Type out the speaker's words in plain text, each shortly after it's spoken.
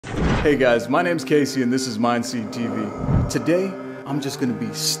Hey guys, my name's Casey and this is Mindseed TV. Today, I'm just gonna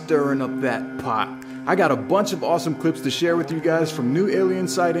be stirring up that pot. I got a bunch of awesome clips to share with you guys from new alien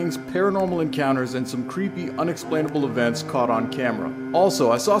sightings, paranormal encounters, and some creepy, unexplainable events caught on camera.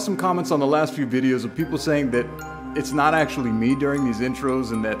 Also, I saw some comments on the last few videos of people saying that it's not actually me during these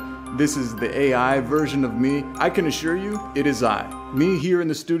intros and that this is the AI version of me. I can assure you, it is I. Me here in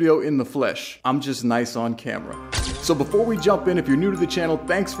the studio in the flesh. I'm just nice on camera. So before we jump in, if you're new to the channel,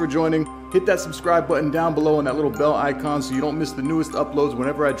 thanks for joining. Hit that subscribe button down below and that little bell icon so you don't miss the newest uploads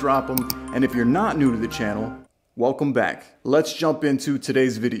whenever I drop them. And if you're not new to the channel, welcome back. Let's jump into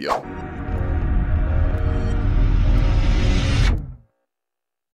today's video.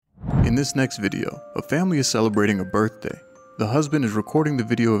 In this next video, a family is celebrating a birthday. The husband is recording the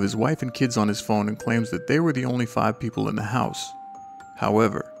video of his wife and kids on his phone and claims that they were the only 5 people in the house.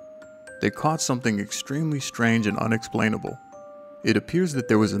 However, they caught something extremely strange and unexplainable. It appears that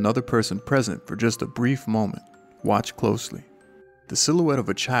there was another person present for just a brief moment. Watch closely. The silhouette of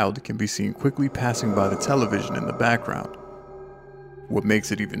a child can be seen quickly passing by the television in the background. What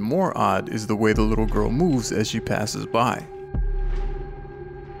makes it even more odd is the way the little girl moves as she passes by.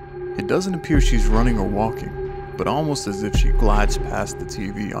 It doesn't appear she's running or walking, but almost as if she glides past the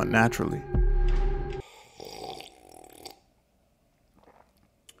TV unnaturally.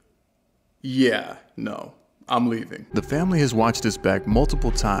 Yeah, no, I'm leaving. The family has watched this back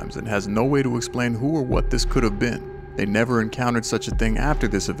multiple times and has no way to explain who or what this could have been. They never encountered such a thing after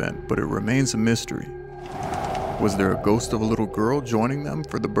this event, but it remains a mystery. Was there a ghost of a little girl joining them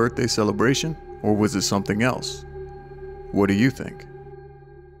for the birthday celebration, or was it something else? What do you think?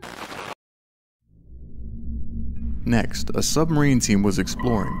 Next, a submarine team was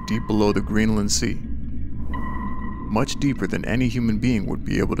exploring deep below the Greenland Sea, much deeper than any human being would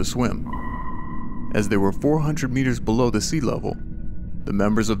be able to swim. As they were 400 meters below the sea level, the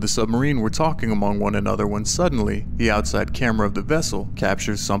members of the submarine were talking among one another when suddenly the outside camera of the vessel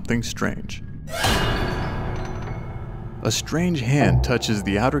captures something strange. A strange hand touches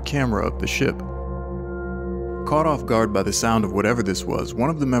the outer camera of the ship. Caught off guard by the sound of whatever this was, one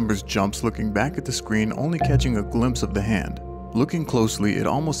of the members jumps, looking back at the screen, only catching a glimpse of the hand. Looking closely, it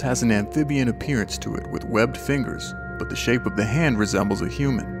almost has an amphibian appearance to it with webbed fingers, but the shape of the hand resembles a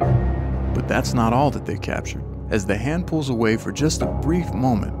human. But that's not all that they captured. As the hand pulls away for just a brief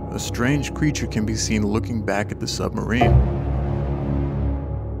moment, a strange creature can be seen looking back at the submarine.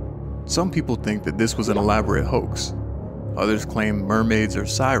 Some people think that this was an elaborate hoax. Others claim mermaids or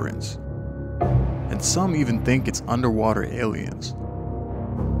sirens. And some even think it's underwater aliens.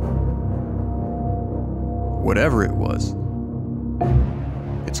 Whatever it was,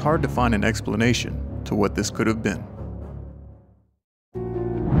 it's hard to find an explanation to what this could have been.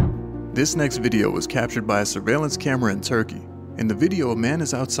 This next video was captured by a surveillance camera in Turkey. In the video, a man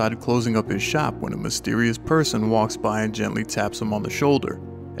is outside closing up his shop when a mysterious person walks by and gently taps him on the shoulder.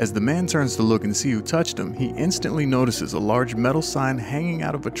 As the man turns to look and see who touched him, he instantly notices a large metal sign hanging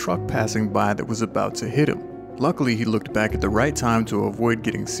out of a truck passing by that was about to hit him. Luckily, he looked back at the right time to avoid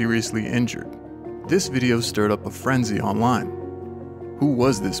getting seriously injured. This video stirred up a frenzy online. Who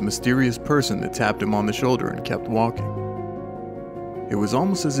was this mysterious person that tapped him on the shoulder and kept walking? It was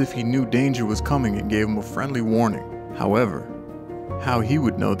almost as if he knew danger was coming and gave him a friendly warning. However, how he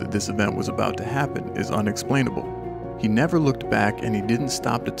would know that this event was about to happen is unexplainable. He never looked back and he didn't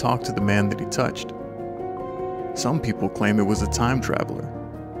stop to talk to the man that he touched. Some people claim it was a time traveler.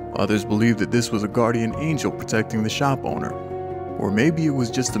 Others believe that this was a guardian angel protecting the shop owner. Or maybe it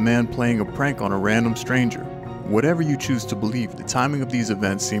was just a man playing a prank on a random stranger. Whatever you choose to believe, the timing of these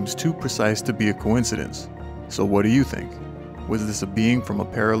events seems too precise to be a coincidence. So what do you think? Was this a being from a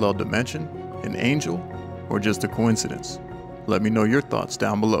parallel dimension, an angel, or just a coincidence? Let me know your thoughts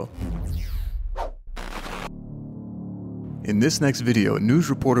down below. In this next video, a news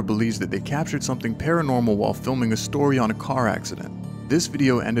reporter believes that they captured something paranormal while filming a story on a car accident. This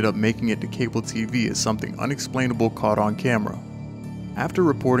video ended up making it to cable TV as something unexplainable caught on camera. After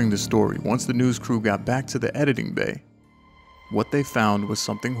reporting the story, once the news crew got back to the editing bay, what they found was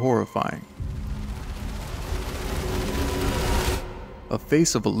something horrifying. A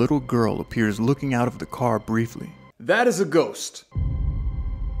face of a little girl appears looking out of the car briefly. That is a ghost.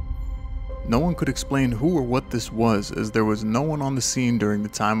 No one could explain who or what this was, as there was no one on the scene during the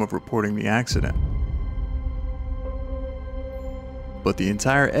time of reporting the accident. But the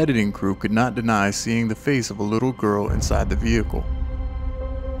entire editing crew could not deny seeing the face of a little girl inside the vehicle.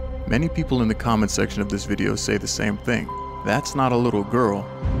 Many people in the comment section of this video say the same thing. That's not a little girl,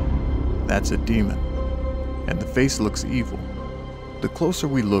 that's a demon. And the face looks evil. The closer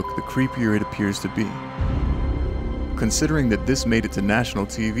we look, the creepier it appears to be. Considering that this made it to national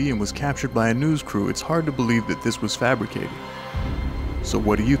TV and was captured by a news crew, it's hard to believe that this was fabricated. So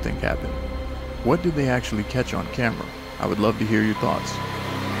what do you think happened? What did they actually catch on camera? I would love to hear your thoughts.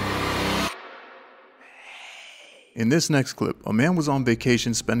 In this next clip, a man was on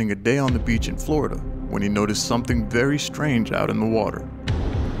vacation spending a day on the beach in Florida when he noticed something very strange out in the water.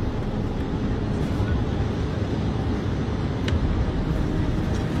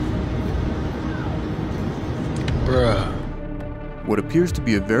 Bruh. What appears to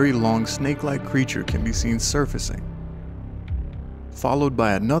be a very long snake-like creature can be seen surfacing, followed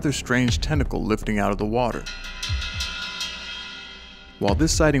by another strange tentacle lifting out of the water. While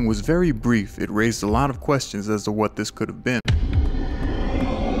this sighting was very brief, it raised a lot of questions as to what this could have been.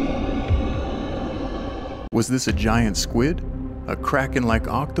 Was this a giant squid, a kraken-like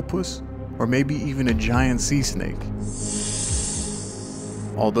octopus, or maybe even a giant sea snake?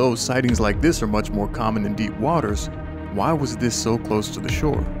 Although sightings like this are much more common in deep waters, why was this so close to the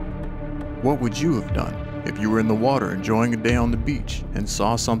shore? What would you have done if you were in the water enjoying a day on the beach and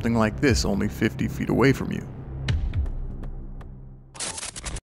saw something like this only 50 feet away from you?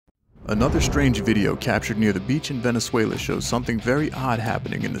 Another strange video captured near the beach in Venezuela shows something very odd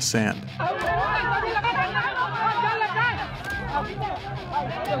happening in the sand.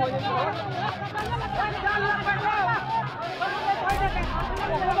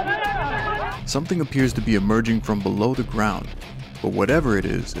 Something appears to be emerging from below the ground, but whatever it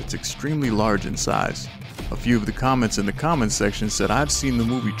is, it's extremely large in size. A few of the comments in the comments section said, "I've seen the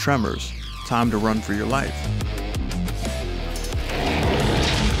movie Tremors, time to run for your life."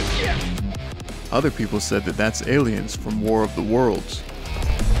 Other people said that that's aliens from War of the Worlds.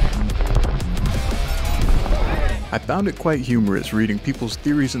 I found it quite humorous reading people's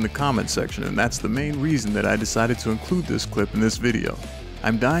theories in the comments section, and that's the main reason that I decided to include this clip in this video.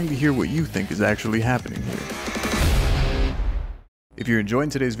 I'm dying to hear what you think is actually happening here. If you're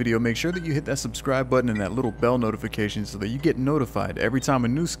enjoying today's video, make sure that you hit that subscribe button and that little bell notification so that you get notified every time a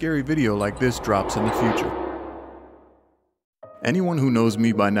new scary video like this drops in the future. Anyone who knows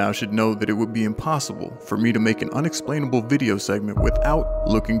me by now should know that it would be impossible for me to make an unexplainable video segment without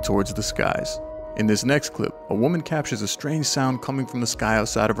looking towards the skies. In this next clip, a woman captures a strange sound coming from the sky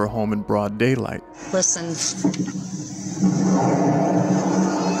outside of her home in broad daylight. Listen.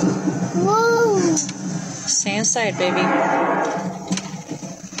 Whoa! Stay inside, baby.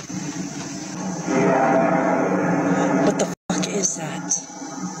 What the fuck is that?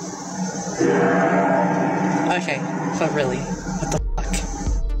 Okay, but really, what the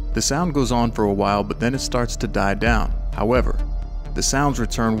fuck? The sound goes on for a while, but then it starts to die down. However, the sounds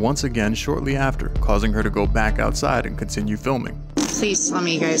return once again shortly after, causing her to go back outside and continue filming. Please tell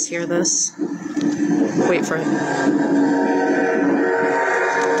me you guys hear this. Wait for it.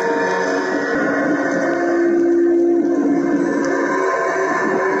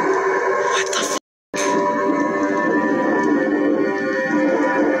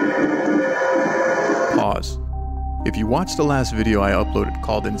 Pause. If you watched the last video I uploaded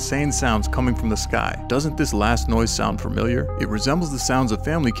called Insane Sounds Coming from the Sky, doesn't this last noise sound familiar? It resembles the sounds a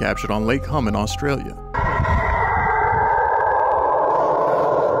family captured on Lake Hum in Australia.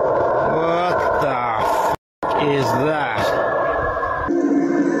 What the f is that?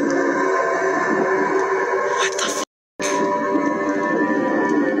 What the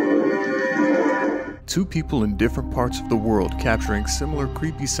Two people in different parts of the world capturing similar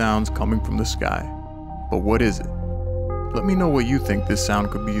creepy sounds coming from the sky. But what is it? Let me know what you think this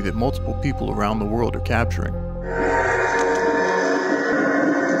sound could be that multiple people around the world are capturing.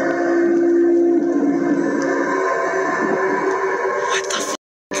 What the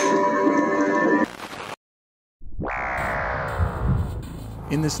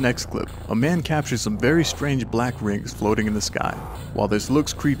In this next clip, a man captures some very strange black rings floating in the sky. While this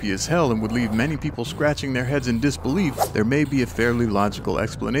looks creepy as hell and would leave many people scratching their heads in disbelief, there may be a fairly logical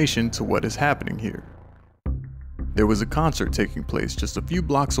explanation to what is happening here. There was a concert taking place just a few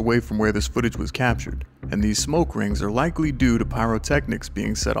blocks away from where this footage was captured, and these smoke rings are likely due to pyrotechnics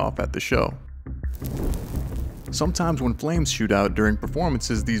being set off at the show. Sometimes when flames shoot out during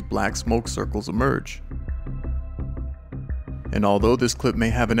performances, these black smoke circles emerge. And although this clip may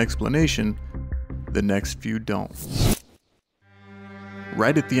have an explanation, the next few don't.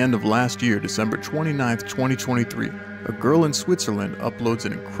 Right at the end of last year, December 29th, 2023, a girl in Switzerland uploads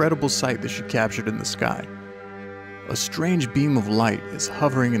an incredible sight that she captured in the sky. A strange beam of light is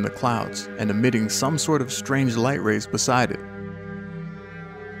hovering in the clouds and emitting some sort of strange light rays beside it.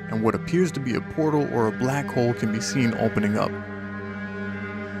 And what appears to be a portal or a black hole can be seen opening up.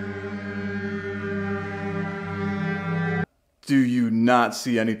 Do you not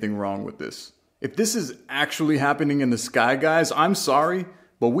see anything wrong with this? If this is actually happening in the sky, guys, I'm sorry,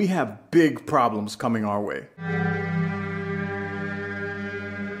 but we have big problems coming our way.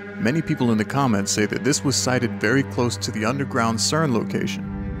 Many people in the comments say that this was sighted very close to the underground CERN location,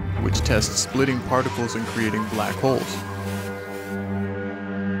 which tests splitting particles and creating black holes.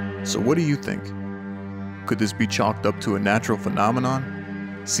 So what do you think? Could this be chalked up to a natural phenomenon,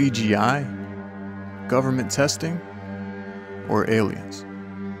 CGI, government testing, or aliens?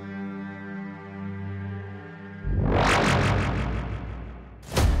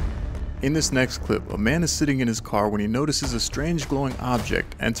 In this next clip, a man is sitting in his car when he notices a strange glowing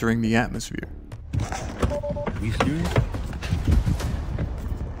object entering the atmosphere. Are you serious?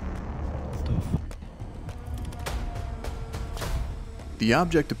 The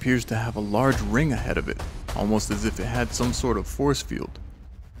object appears to have a large ring ahead of it, almost as if it had some sort of force field.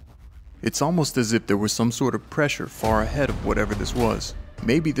 It's almost as if there was some sort of pressure far ahead of whatever this was.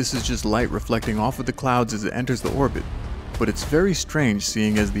 Maybe this is just light reflecting off of the clouds as it enters the orbit, but it's very strange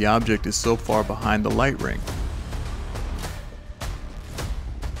seeing as the object is so far behind the light ring.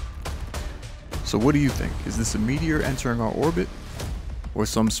 So what do you think? Is this a meteor entering our orbit? Or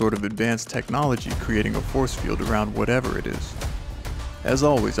some sort of advanced technology creating a force field around whatever it is? As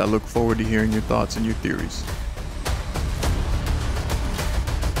always, I look forward to hearing your thoughts and your theories.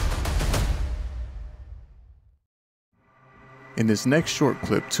 In this next short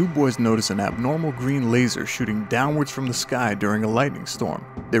clip, two boys notice an abnormal green laser shooting downwards from the sky during a lightning storm.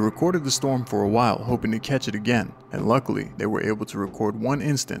 They recorded the storm for a while, hoping to catch it again, and luckily, they were able to record one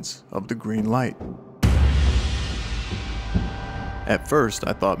instance of the green light. At first,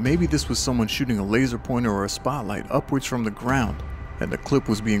 I thought maybe this was someone shooting a laser pointer or a spotlight upwards from the ground, and the clip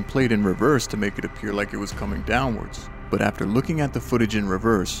was being played in reverse to make it appear like it was coming downwards. But after looking at the footage in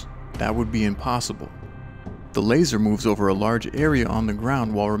reverse, that would be impossible. The laser moves over a large area on the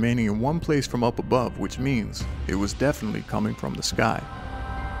ground while remaining in one place from up above, which means it was definitely coming from the sky.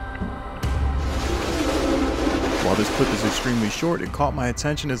 While this clip is extremely short, it caught my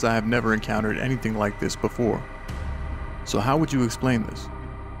attention as I have never encountered anything like this before. So how would you explain this?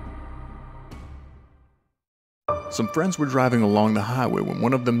 Some friends were driving along the highway when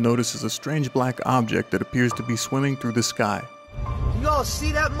one of them notices a strange black object that appears to be swimming through the sky. You all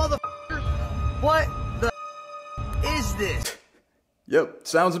see that motherfucker? What the is this? Yep,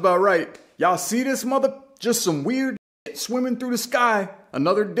 sounds about right. Y'all see this just some weird shit swimming through the sky.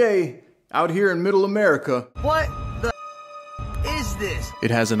 Another day out here in middle America. What the is this?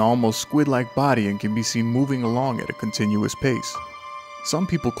 It has an almost squid-like body and can be seen moving along at a continuous pace. Some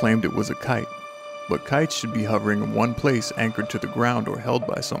people claimed it was a kite, but kites should be hovering in one place anchored to the ground or held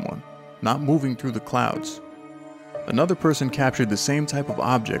by someone, not moving through the clouds. Another person captured the same type of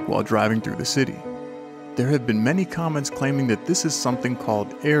object while driving through the city. There have been many comments claiming that this is something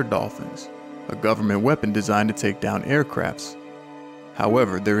called air dolphins, a government weapon designed to take down aircrafts.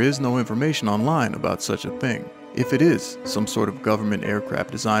 However, there is no information online about such a thing. If it is some sort of government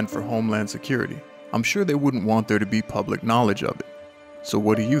aircraft designed for homeland security, I'm sure they wouldn't want there to be public knowledge of it. So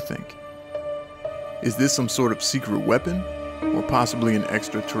what do you think? Is this some sort of secret weapon, or possibly an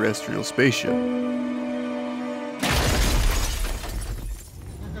extraterrestrial spaceship?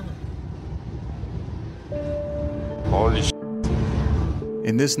 Holy sh**.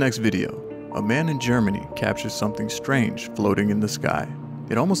 In this next video, a man in Germany captures something strange floating in the sky.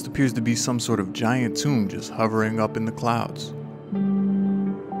 It almost appears to be some sort of giant tomb just hovering up in the clouds.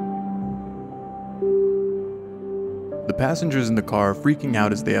 The passengers in the car are freaking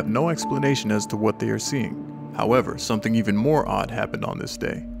out as they have no explanation as to what they are seeing. However, something even more odd happened on this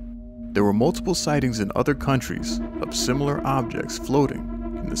day. There were multiple sightings in other countries of similar objects floating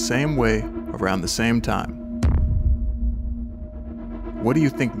in the same way around the same time. What do you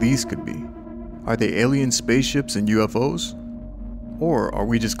think these could be? Are they alien spaceships and UFOs? Or are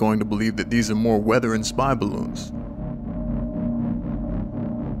we just going to believe that these are more weather and spy balloons?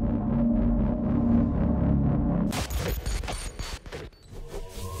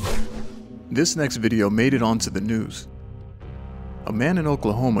 This next video made it onto the news. A man in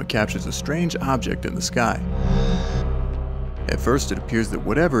Oklahoma captures a strange object in the sky. At first it appears that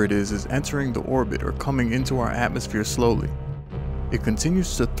whatever it is entering the orbit or coming into our atmosphere slowly. It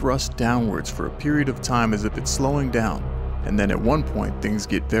continues to thrust downwards for a period of time as if it's slowing down, and then at one point things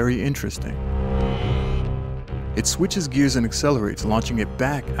get very interesting. It switches gears and accelerates, launching it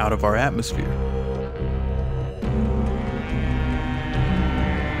back out of our atmosphere.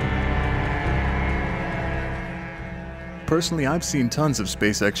 Personally, I've seen tons of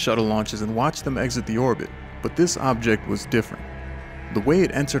SpaceX shuttle launches and watched them exit the orbit, but this object was different. The way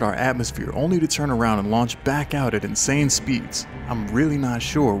it entered our atmosphere only to turn around and launch back out at insane speeds. I'm really not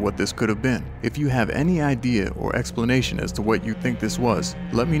sure what this could have been. If you have any idea or explanation as to what you think this was,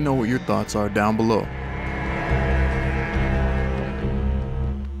 let me know what your thoughts are down below.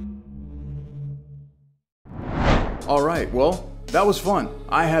 Alright, well, that was fun.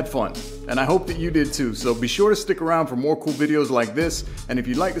 I had fun, and I hope that you did too, so be sure to stick around for more cool videos like this, and if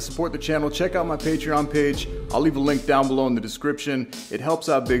you'd like to support the channel, check out my Patreon page. I'll leave a link down below in the description. It helps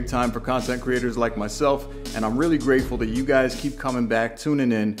out big time for content creators like myself, and I'm really grateful that you guys keep coming back,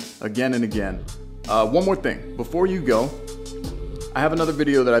 tuning in again and again. One more thing, before you go, I have another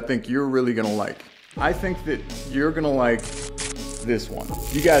video that I think you're really gonna like. I think that you're gonna like this one.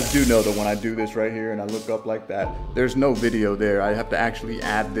 You guys do know that when I do this right here and I look up like that, there's no video there. I have to actually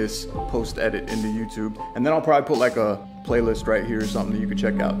add this post-edit into YouTube, and then I'll probably put like a playlist right here or something that you can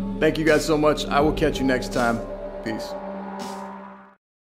check out. Thank you guys so much. I will catch you next time. Peace.